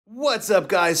What's up,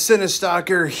 guys?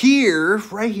 Cinestalker here,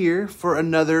 right here, for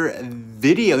another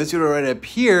video. This video right up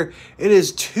here, it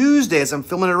is Tuesday. As I'm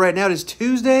filming it right now, it is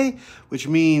Tuesday, which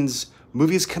means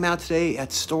movies come out today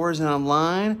at stores and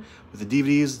online with the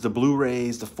DVDs, the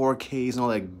Blu-rays, the 4Ks, and all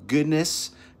that goodness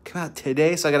come out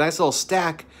today. So I got a nice little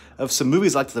stack of some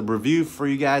movies I'd like to review for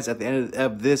you guys at the end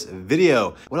of this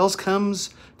video. What else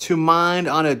comes to mind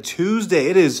on a Tuesday?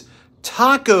 It is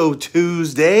Taco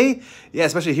Tuesday. Yeah,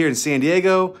 especially here in San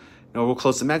Diego. You know, we're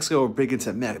close to Mexico. We're big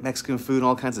into Mexican food and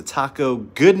all kinds of taco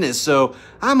goodness. So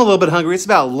I'm a little bit hungry. It's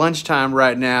about lunchtime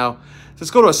right now. So let's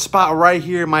go to a spot right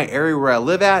here in my area where I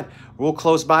live at. Real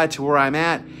close by to where I'm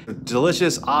at. A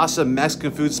delicious, awesome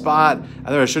Mexican food spot. I think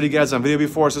I showed you guys on video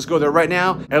before, so let's go there right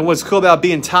now. And what's cool about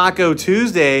being Taco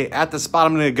Tuesday at the spot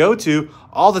I'm gonna go to,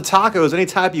 all the tacos, any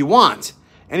type you want,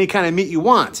 any kind of meat you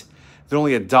want, they're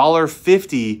only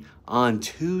 $1.50 on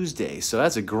Tuesday. So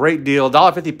that's a great deal.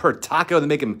 $1.50 per taco. They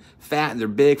make them fat and they're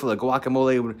big, full of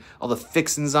guacamole with all the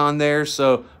fixings on there.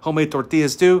 So homemade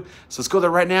tortillas too. So let's go there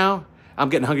right now. I'm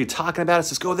getting hungry talking about it,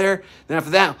 so let's go there. Then after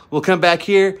that, we'll come back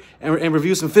here and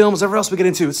review some films, whatever else we get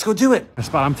into. Let's go do it. The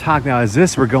spot I'm talking about is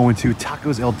this. We're going to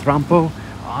Tacos El Trampo.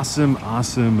 Awesome,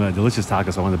 delicious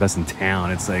tacos. One of the best in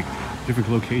town. It's like different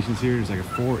locations here. There's like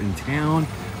 4 in town,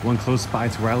 one close by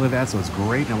to where I live at, so it's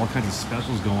great. And all kinds of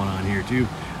specials going on here too.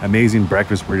 Amazing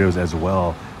breakfast burritos as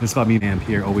well. This spot me and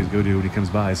Pierre always go to when he comes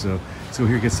by. So let's go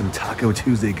here and get some Taco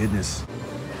Tuesday goodness.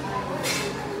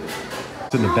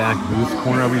 In the back booth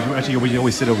corner, we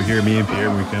always sit over here, me and Pierre,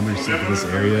 when we come here, sit in this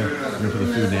area. We're gonna put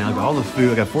the food now. Got all the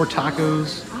food. I got 4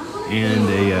 tacos and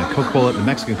a Coca-Cola, the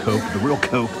Mexican Coke, the real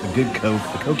Coke, the good Coke,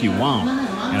 the Coke you want,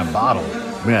 and a bottle.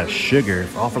 We got sugar,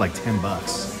 all for like 10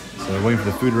 bucks. So we're waiting for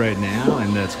the food right now,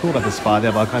 and it's cool about this spot. They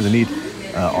have all kinds of neat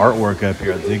artwork up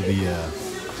here. I dig the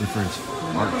different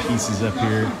art pieces up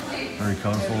here. Very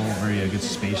colorful, very good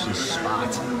spacious spot.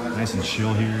 Nice and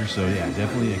chill here. So yeah,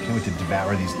 definitely I can't wait to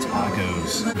devour these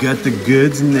tacos. Got the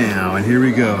goods now, and here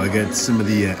we go. I got some of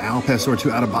the al pastor, 2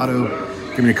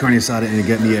 adobado. Give me a carne asada and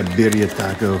get me a birria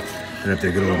taco. And up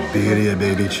there, good old birria,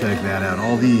 baby. Check that out.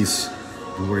 All these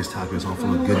glorious tacos, all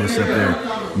full of goodness up there.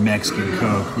 Mexican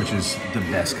Coke, which is the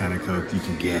best kind of Coke you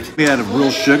can get. We had a real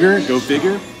sugar, go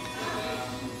figure.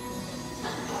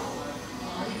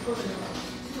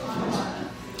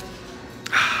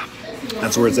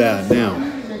 That's where it's at now.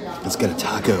 Let's get a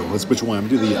taco. Which one? I'm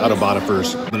gonna do the adobado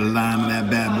first. Put a lime in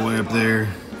that bad boy up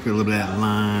there. Put a little bit of that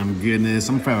lime goodness.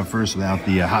 I'm gonna try it first without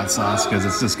the hot sauce because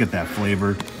it's just get that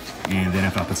flavor. And then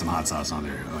after I'll put some hot sauce on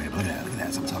there. Oh yeah, look at that, look at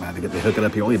that. So I'm talking about to get the hook it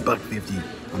up here. Only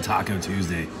 $1.50 on Taco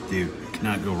Tuesday. Dude,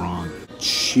 cannot go wrong.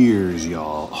 Cheers,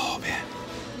 y'all. Oh man.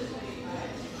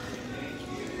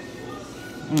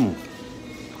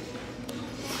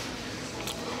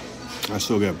 That's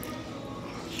so good.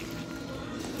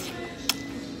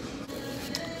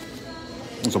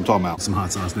 That's what I'm talking about. Some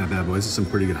hot sauce in that bad boy. This is some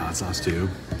pretty good hot sauce too.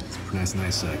 It's a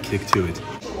nice kick to it.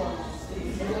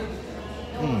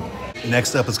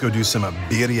 Next up, let's go do some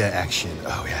birria action.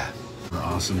 Oh yeah.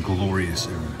 Awesome, glorious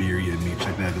birria meat.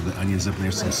 Check that out. The onions up in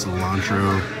there, some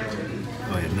cilantro.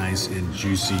 Oh yeah, nice and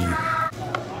juicy.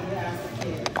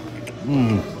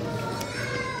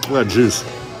 Look at that juice.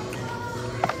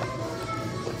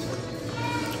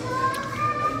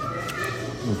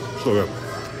 So good.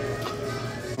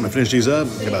 I'm gonna finish these up.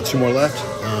 Got about 2 more left.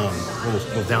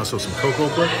 We'll down some Coke real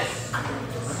quick.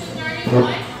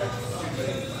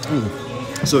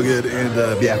 So good.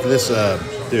 And yeah, after this,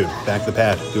 dude, back to the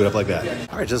pad. Do it up like that.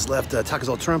 All right, just left Tacos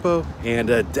El Trampo, and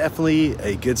definitely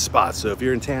a good spot. So if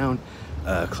you're in town,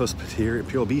 close to here at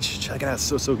Imperial Beach, check it out. It's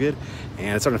so good.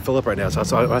 And it's starting to fill up right now. So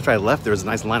after I left, there was a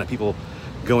nice line of people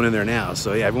going in there now.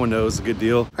 So yeah, everyone knows it's a good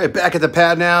deal. All right, back at the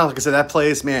pad now. Like I said, that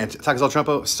place, man, Tacos El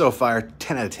Trampo, so fire,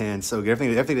 10 out of 10, so good.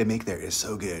 Everything they make there is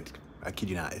so good. I kid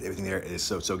you not, everything there is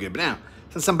so good. But now,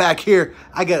 since I'm back here,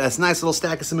 I got a nice little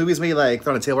stack of some movies, maybe like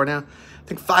throw on the table right now. I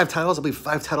think 5 titles, I believe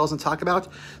 5 titles to talk about.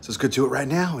 So let's go do it right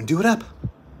now and do it up.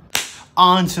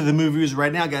 On to the movies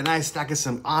right now. Got a nice stack of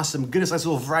some awesome goodness, nice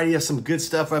little variety of some good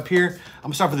stuff up here. I'm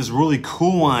gonna start with this really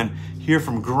cool one here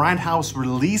from Grindhouse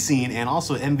Releasing and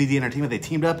also MVD Entertainment. They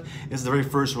teamed up. This is the very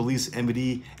first release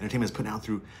MVD Entertainment is putting out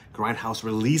through Grindhouse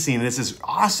Releasing. And it's this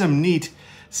awesome, neat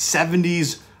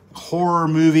 70s horror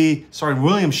movie starring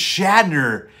William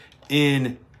Shatner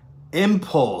in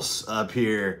Impulse up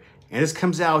here. And this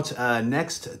comes out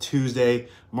next Tuesday,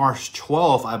 March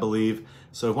 12th, I believe.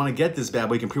 So if you want to get this bad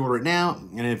boy, you can pre-order it now.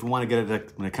 And if you want to get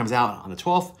it when it comes out on the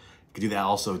 12th, you can do that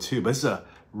also too. But this is a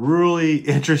really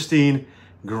interesting,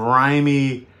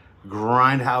 grimy,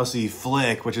 grindhousey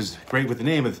flick, which is great with the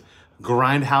name of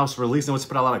Grindhouse Release. They always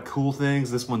put out a lot of cool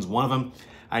things. This one's one of them.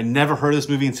 I never heard of this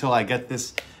movie until I get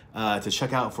this to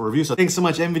check out for review. So thanks so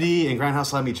much, MVD and Grindhouse,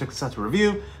 for letting me check this out to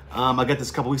review. I got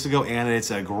this a couple weeks ago, and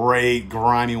it's a great,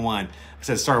 grimy one. I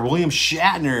said, star William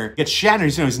Shatner. Get Shatner,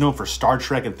 he's known for Star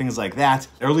Trek and things like that.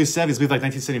 Early 70s, I believe like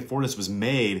 1974, this was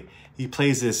made. He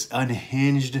plays this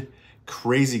unhinged,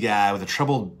 crazy guy with a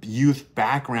troubled youth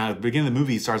background. At the beginning of the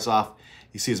movie, he starts off,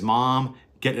 you see his mom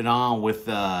getting it on with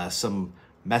some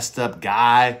messed up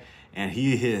guy, and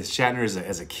Shatner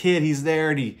as a kid, he's there,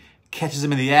 and he catches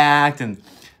him in the act, and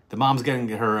the mom's getting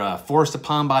her forced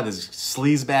upon by this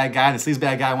sleazebag guy, and the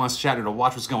sleazebag guy wants Shatner to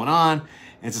watch what's going on, and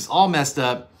it's just all messed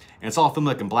up, and it's all filmed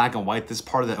like in black and white, this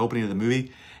part of the opening of the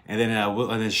movie, and then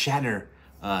Shatner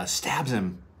stabs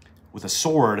him with a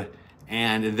sword,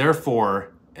 and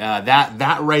therefore,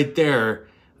 that right there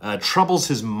troubles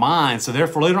his mind, so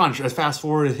therefore later on, fast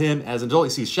forward to him as an adult, you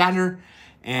see Shatner,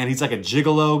 and he's like a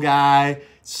gigolo guy,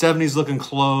 70s looking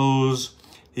clothes,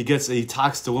 he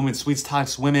talks to women, sweets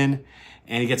talks women,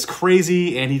 and he gets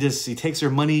crazy, and he takes their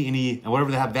money and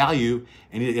whatever they have value,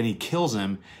 and he kills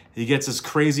him. He gets this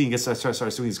crazy, and starts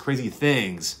doing these crazy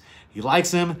things. He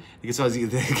likes him. He gets all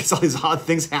these odd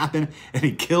things happen, and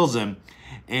he kills him,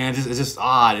 and it's just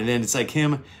odd. And then it's like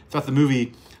him throughout the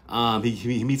movie.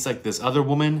 He meets like this other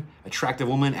woman, attractive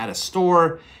woman, at a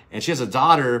store, and she has a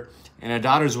daughter, and her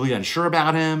daughter's really unsure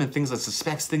about him and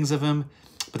suspects things of him.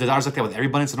 But the daughter's like that with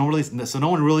everybody, so no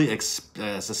one really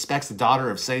suspects the daughter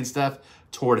of saying stuff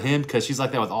toward him, because she's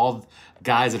like that with all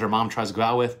guys that her mom tries to go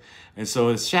out with. And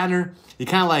so Shatner, he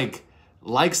kind of like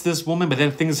likes this woman, but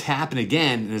then things happen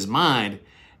again in his mind,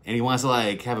 and he wants to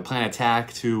like have a planned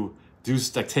attack to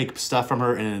take stuff from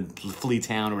her and flee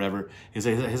town or whatever. He's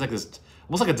like this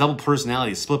almost like a double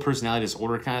personality, split personality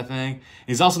disorder kind of thing.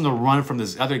 He's also on the run from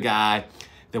this other guy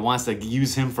that wants to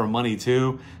use him for money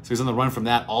too. So he's on the run from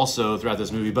that also throughout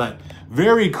this movie. But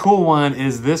very cool one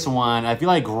is this one. I feel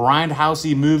like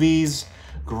grindhousey movies,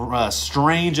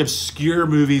 strange, obscure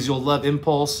movies, you'll love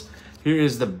Impulse. Here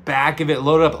is the back of it,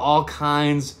 loaded up all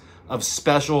kinds of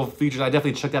special features. I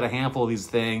definitely checked out a handful of these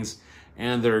things,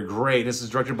 and they're great. This is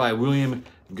directed by William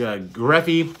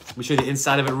Greffy. Let me show you the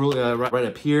inside of it right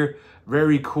up here.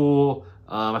 Very cool.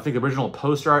 I think the original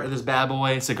poster art of this bad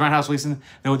boy. It's a Grindhouse releasing.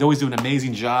 They always do an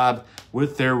amazing job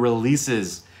with their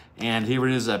releases. And here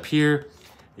it is up here.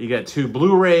 You got 2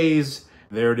 Blu-rays.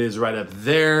 There it is right up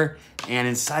there. And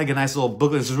inside, you got a nice little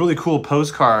booklet. This is a really cool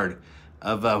postcard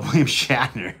of William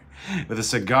Shatner with a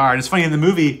cigar. And it's funny, in the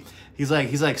movie, he's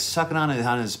like sucking on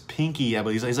his pinky,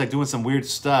 but he's like doing some weird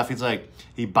stuff.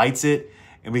 He bites it,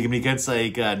 and he gets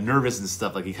like nervous and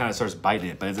stuff. Like he kind of starts biting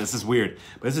it, but it's just weird.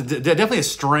 But it's definitely a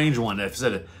strange one. I've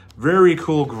said very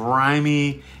cool,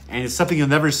 grimy, and it's something you'll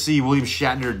never see William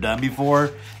Shatner done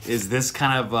before. Is this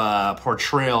kind of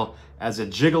portrayal as a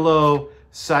gigolo,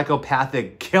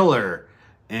 psychopathic killer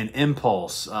in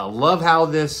Impulse. Love how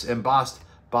this embossed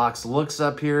box looks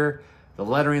up here. The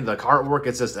lettering, the artwork,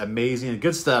 it's just amazing.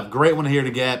 Good stuff. Great one here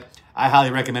to get. I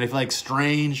highly recommend it. If you like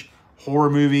strange horror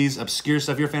movies, obscure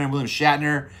stuff, if you're a fan of William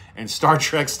Shatner and Star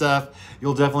Trek stuff,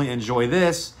 you'll definitely enjoy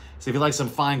this. So if you like some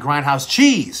fine grindhouse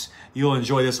cheese, you'll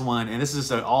enjoy this one. And this is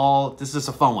just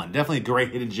a fun one. Definitely a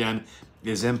great hidden gem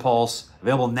is Impulse.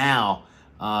 Available now.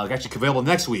 Actually available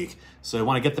next week. So if you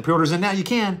want to get the pre-orders in now, you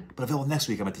can. But available next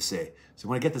week, I meant to say. So if you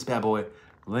want to get this bad boy,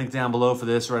 link down below for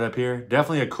this right up here.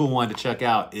 Definitely a cool one to check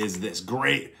out is this.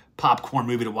 Great popcorn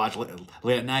movie to watch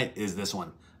late at night is this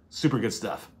one. Super good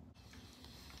stuff.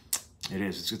 It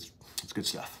is. It's good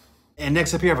stuff. And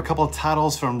next up here, I have a couple of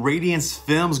titles from Radiance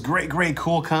Films. Great,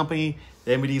 cool company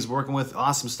that MVD's working with.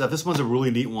 Awesome stuff. This one's a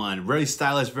really neat one. Very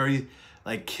stylish, very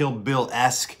like Kill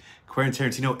Bill-esque,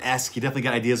 Quentin Tarantino-esque. He definitely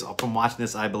got ideas from watching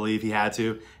this, I believe he had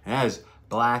to. And that is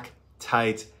Black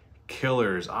Tight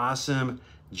Killers. Awesome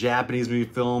Japanese movie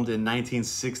filmed in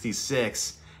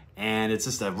 1966. And it's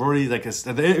just a really, like,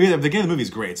 the beginning of the movie is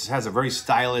great. It has a very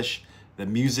stylish, the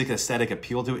music aesthetic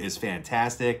appeal to it is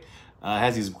fantastic. It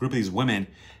has these group of these women,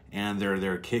 and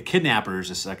they're kidnappers,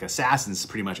 just like assassins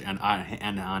pretty much on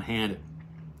hand.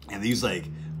 And they use like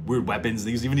weird weapons.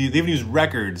 They even use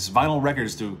records, vinyl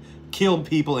records, to kill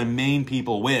people and maim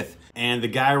people with. And the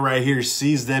guy right here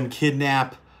sees them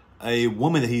kidnap a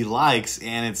woman that he likes,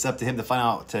 and it's up to him to find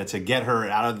out to get her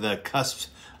out of the cusp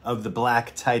of the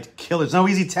Black Tight Killers. No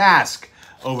easy task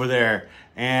over there,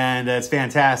 and it's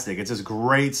fantastic. It's just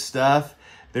great stuff.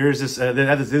 There's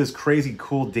this crazy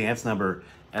cool dance number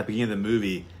at the beginning of the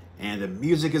movie, and the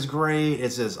music is great.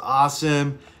 It's just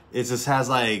awesome. It just has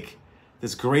like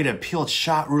this great appeal. It's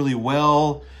shot really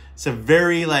well. It's a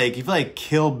very like, if you like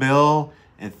Kill Bill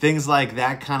and things like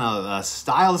that kind of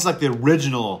style, it's like the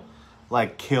original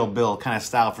like Kill Bill kind of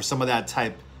style for some of that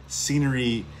type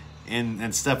scenery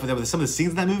and stuff with some of the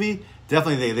scenes in that movie.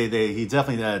 Definitely,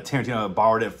 Tarantino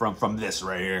borrowed it from this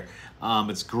right here.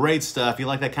 It's great stuff. You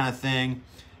like that kind of thing?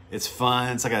 It's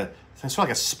fun. It's sort of like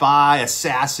a spy,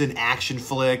 assassin action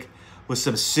flick with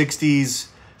some 60s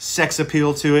sex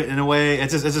appeal to it in a way.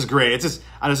 It's just great. This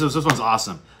one's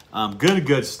awesome.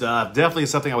 Good stuff. Definitely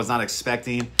something I was not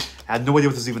expecting. I had no idea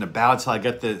what this was even about until I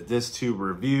got this to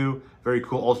review. Very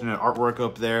cool alternate artwork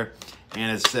up there.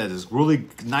 And it says it's really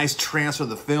nice transfer of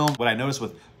the film. What I noticed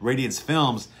with Radiance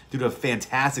Films, they do a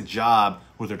fantastic job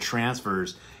with their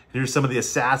transfers. Here's some of the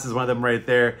assassins, one of them right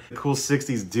there. Cool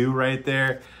 60s do right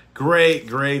there.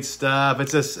 Great stuff.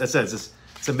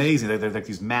 It's amazing. They're like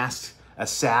these masked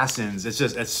assassins.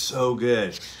 It's so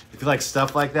good. If you like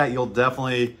stuff like that, you'll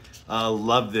definitely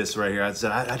love this right here.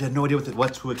 I had no idea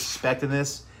what to expect in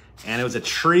this, and it was a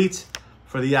treat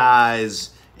for the eyes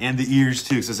and the ears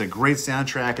too. So it's a great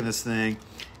soundtrack in this thing,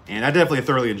 and I definitely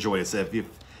thoroughly enjoy it. So if you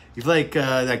like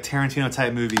Tarantino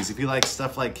type movies, if you like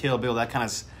stuff like Kill Bill, that kind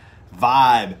of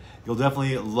vibe, you'll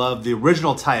definitely love the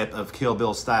original type of Kill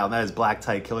Bill style, and that is Black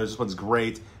Tie Killers. This one's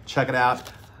great. Check it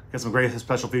out. Got some great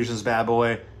special features, bad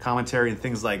boy commentary and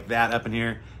things like that up in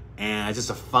here, and it's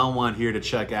just a fun one here to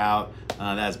check out.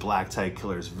 That is Black Tie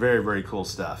Killers. Very cool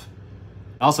stuff.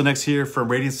 Also next here from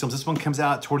Radiance Films, this one comes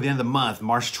out toward the end of the month,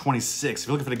 March 26th. If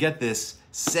you're looking for to get this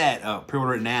set,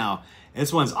 pre-order it now. And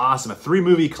this one's awesome. A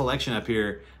 3-movie collection up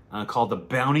here called the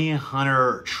Bounty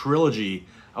Hunter Trilogy.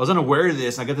 I was unaware of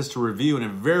this, and I got this to review, and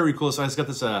it's very cool. So I just got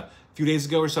this a few days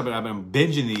ago or so, but I've been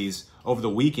binging these over the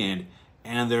weekend,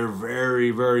 and they're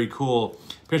very cool.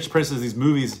 Prince of these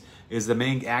movies is the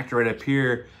main actor right up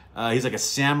here. He's like a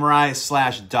samurai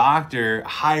 / doctor,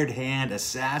 hired hand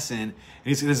assassin.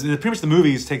 And pretty much the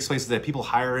movies takes place that people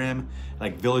hire him,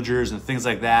 like villagers and things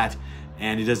like that.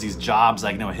 And he does these jobs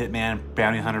like, a hitman,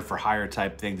 bounty hunter for hire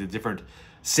type thing to different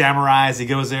samurais. He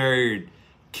goes there,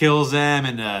 kills them,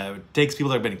 and takes people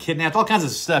that have been kidnapped, all kinds of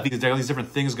stuff. There's all these different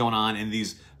things going on in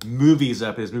these movies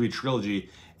up his movie trilogy.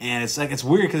 And it's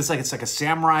weird because it's like a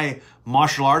samurai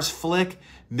martial arts flick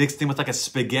mixed in with like a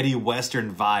spaghetti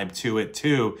western vibe to it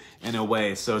too, in a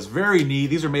way. So it's very neat.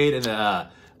 These are made in the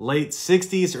late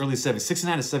 60s, early 70s,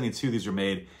 69 to 72 these were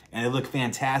made, and they look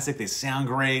fantastic. They sound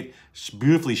great,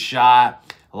 beautifully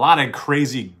shot. A lot of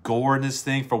crazy gore in this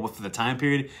thing for the time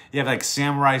period. You have like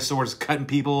samurai swords cutting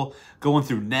people, going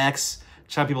through necks,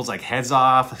 chopping people's like heads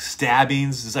off,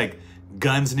 stabbings. There's like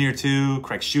guns in here too,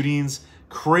 correct shootings,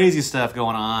 crazy stuff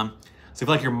going on. So if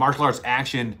you like your martial arts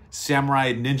action,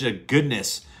 samurai ninja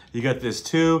goodness, you got this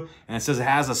too. And it says it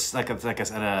has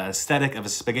an aesthetic of a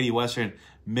spaghetti western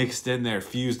mixed in there,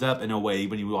 fused up in a way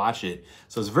when you watch it.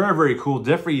 So it's very cool,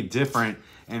 definitely different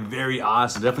and very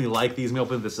awesome. Definitely like these. Let me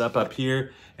open this up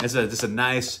here. And it's just a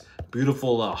nice,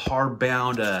 beautiful,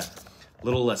 hardbound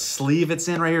little sleeve it's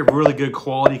in right here. Really good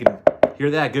quality. You can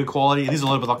hear that, good quality. And these are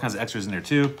loaded with all kinds of extras in there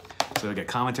too. So we got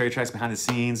commentary tracks behind the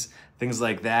scenes, things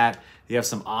like that. You have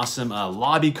some awesome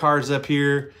lobby cards up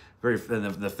here.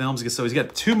 The films. So he's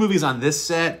got 2 movies on this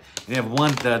set, and you have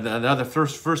one, the other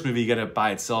first movie you got to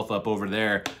buy itself up over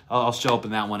there. I'll show up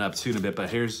in that one up too in a bit. But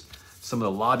here's some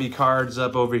of the lobby cards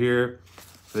up over here.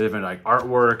 The different like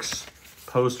artworks,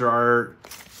 poster art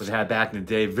that they had back in the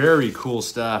day. Very cool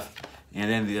stuff. And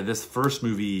then this first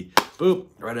movie, boop,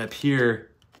 right up here.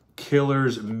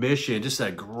 Killer's Mission, just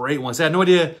a great one. So I had no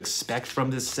idea what to expect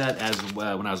from this set as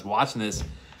when I was watching this,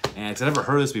 and because I never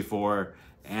heard this before,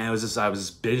 and it was just I was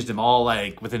just binged them all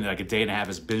like within like a day and a half.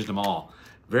 Just binged them all.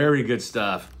 Very good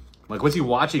stuff. Like once you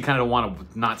watch it, you kind of want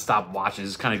to not stop watching. It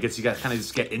just kind of gets you guys kind of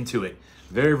just get into it.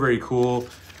 Very cool.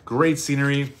 Great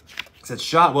scenery. It's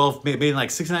shot well, made in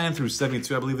like 69 through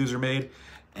 72, I believe these are made,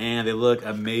 and they look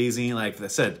amazing. Like I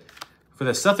said, for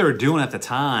the stuff they were doing at the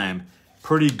time.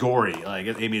 Pretty gory. Like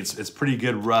I mean, it's pretty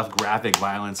good, rough, graphic,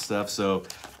 violent stuff. So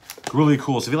really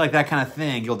cool. So if you like that kind of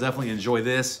thing, you'll definitely enjoy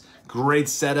this. Great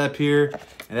setup here,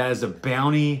 and that is the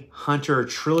Bounty Hunter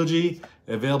Trilogy,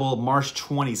 available March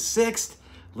 26th.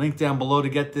 Link down below to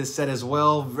get this set as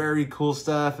well. Very cool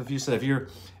stuff. If you're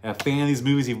a fan of these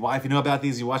movies, if you know about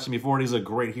these, you watched them before. These look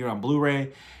great here on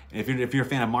Blu-ray. And if you're a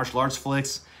fan of martial arts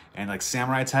flicks and like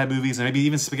samurai type movies, and maybe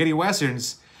even spaghetti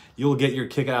westerns, you'll get your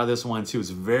kick out of this one too. It's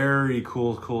very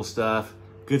cool stuff.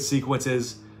 Good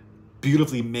sequences,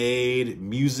 beautifully made,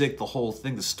 music, the whole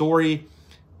thing, the story.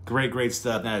 Great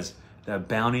stuff. That is the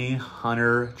Bounty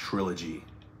Hunter Trilogy.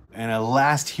 And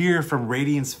last here from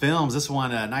Radiance Films, this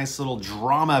one, a nice little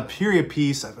drama period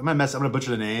piece. I'm gonna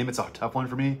butcher the name. It's a tough one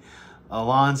for me.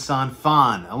 Alon San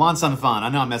Fan. I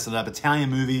know I'm messing it up. Italian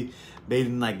movie made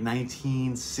in like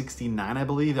 1969, I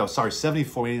believe. Oh, sorry,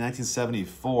 74, maybe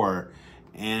 1974.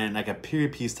 And like a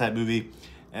period piece type movie.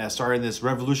 starring this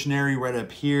revolutionary right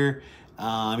up here.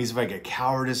 He's like a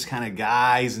cowardice kind of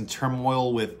guy. He's in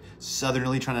turmoil with Southern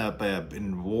Italy, trying to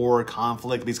in war,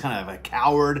 conflict. But he's kind of a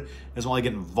coward. Doesn't want to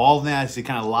get involved in that. So he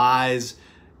kind of lies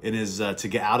in his to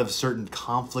get out of certain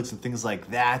conflicts and things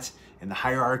like that. And the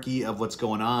hierarchy of what's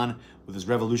going on with this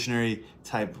revolutionary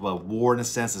type of war, in a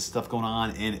sense, the stuff going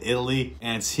on in Italy.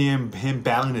 And it's him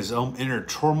battling his own inner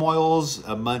turmoils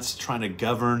amongst trying to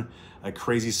govern a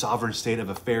crazy sovereign state of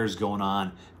affairs going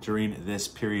on during this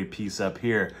period piece up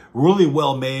here. Really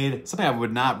well made. Something I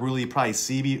would not really probably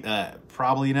see, you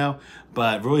know,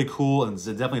 but really cool, and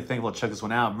definitely thankful to check this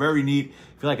one out. Very neat.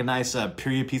 If you like a nice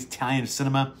period piece Italian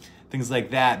cinema, things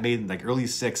like that, made in like early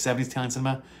 70s Italian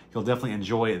cinema, you'll definitely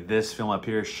enjoy this film up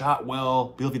here. Shot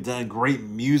well, beautifully done, great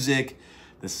music.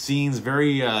 The scenes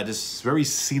very, just very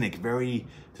scenic,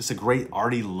 just a great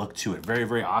arty look to it. Very,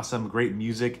 very awesome, great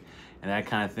music and that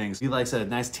kind of thing. So if you like a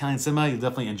nice Italian cinema, you'll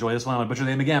definitely enjoy this one. I'm gonna butcher the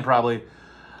name again, probably.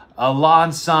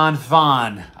 Alon San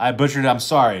Fan. I butchered it, I'm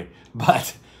sorry.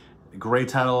 But great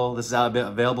title. This is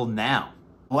available now.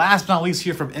 Last but not least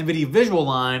here from NVD Visual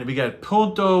Line, we got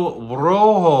Punto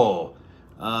Rojo.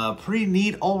 Pretty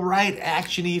neat, all right,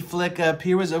 action-y flick up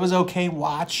here. It was okay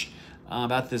watch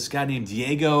about this guy named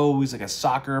Diego. He's like a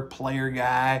soccer player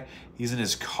guy. He's in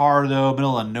his car though,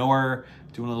 middle of nowhere,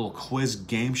 doing a little quiz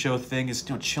game show thing. He's,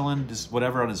 you know, chilling, just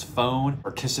whatever on his phone,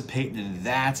 participating in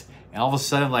that. And all of a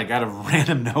sudden, like out of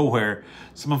random nowhere,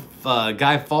 some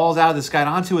guy falls out of the sky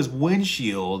onto his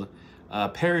windshield,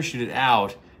 parachuted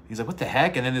out. He's like, what the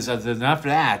heck? And then after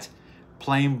that,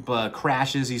 plane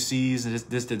crashes. He sees in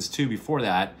distance too before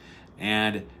that,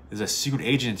 and there's a secret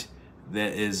agent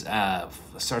that is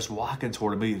starts walking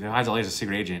toward him. Behind all, there's a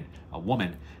secret agent, a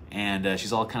woman, and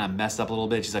she's all kind of messed up a little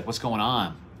bit. She's like, what's going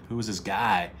on? Who is this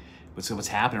guy? What's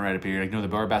happening right up here? Like, you know, the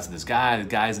whereabouts of this guy. The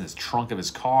guy's in his trunk of his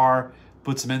car,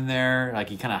 puts him in there. Like,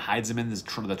 he kind of hides him in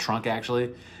the trunk,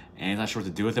 actually, and he's not sure what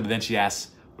to do with him. But then she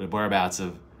asks the whereabouts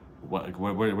of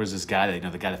where's this guy that, you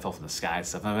know, the guy that fell from the sky and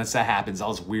stuff. And once that happens,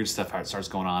 all this weird stuff starts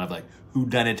going on of like who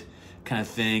done it kind of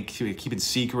thing, keeping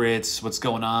secrets, what's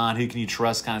going on, who can you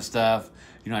trust kind of stuff.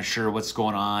 You're not sure what's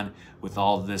going on with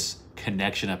all this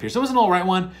connection up here. So it was an all right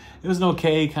one. It was an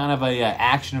okay kind of a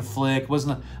action flick.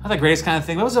 Wasn't not the greatest kind of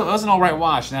thing, but it was an all right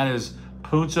watch. And that is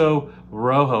Punto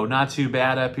Rojo. Not too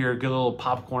bad up here. Good little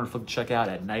popcorn flick to check out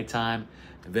at nighttime.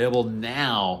 Available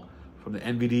now from the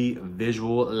NVD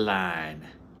Visual Line.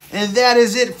 And that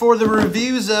is it for the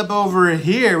reviews up over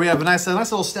here. We have a nice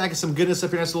little stack of some goodness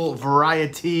up here. Nice little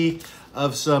variety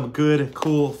of some good,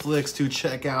 cool flicks to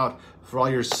check out for all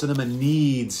your cinema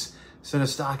needs.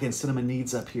 Cinestalker and cinema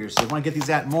needs up here. So if you want to get these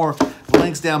at more,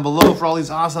 links down below for all these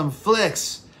awesome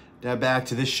flicks. Now back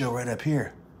to this show right up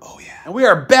here. Oh yeah. And we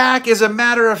are back, as a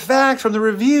matter of fact, from the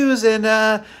reviews, and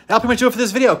that'll pretty much do it for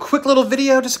this video. Quick little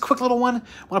video, just a quick little one.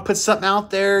 Want to put something out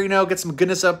there, you know, get some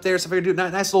goodness up there. So if I do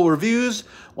nice little reviews,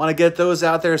 want to get those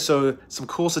out there. So some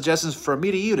cool suggestions from me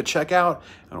to you to check out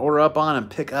and order up on and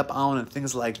pick up on and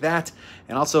things like that.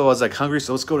 And also, I was like hungry,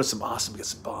 so let's go to some get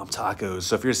some bomb tacos.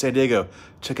 So if you're in San Diego,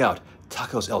 check out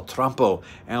Tacos El Trompo.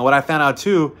 And what I found out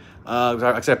too,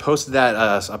 because I posted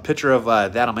that a picture of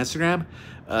that on Instagram.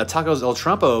 Tacos El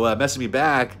Trompo messaged me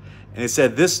back, and it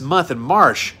said this month in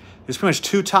March, there's pretty much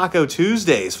 2 Taco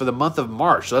Tuesdays for the month of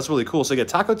March. So that's really cool. So you get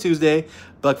Taco Tuesday,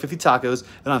 $1.50 tacos.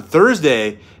 And on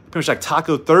Thursday, pretty much like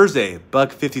Taco Thursday,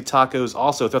 $1.50 tacos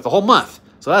also throughout the whole month.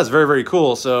 So that's very, very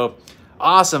cool. So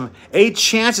awesome. 8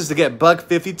 chances to get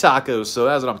 $1.50 tacos. So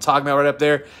that's what I'm talking about right up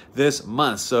there this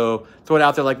month. So throw it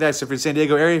out there like that. So if you're in the San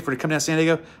Diego area, if you're coming down to San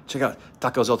Diego, check out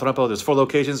Tacos El Trompo. There's 4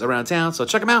 locations around town. So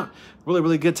check them out. Really,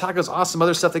 really good tacos. Awesome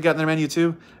other stuff they got in their menu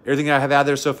too. Everything I have out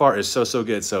there so far is so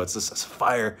good. So it's just a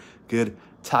fire good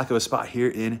taco spot here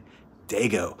in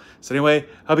Dago. So anyway,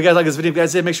 hope you guys like this video. If you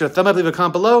guys did, make sure to thumb up, leave a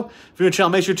comment below. If you're new to the channel,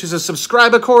 make sure to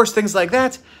subscribe, of course, things like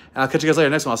that. And I'll catch you guys later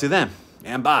next one. I'll see you then.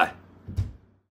 And bye.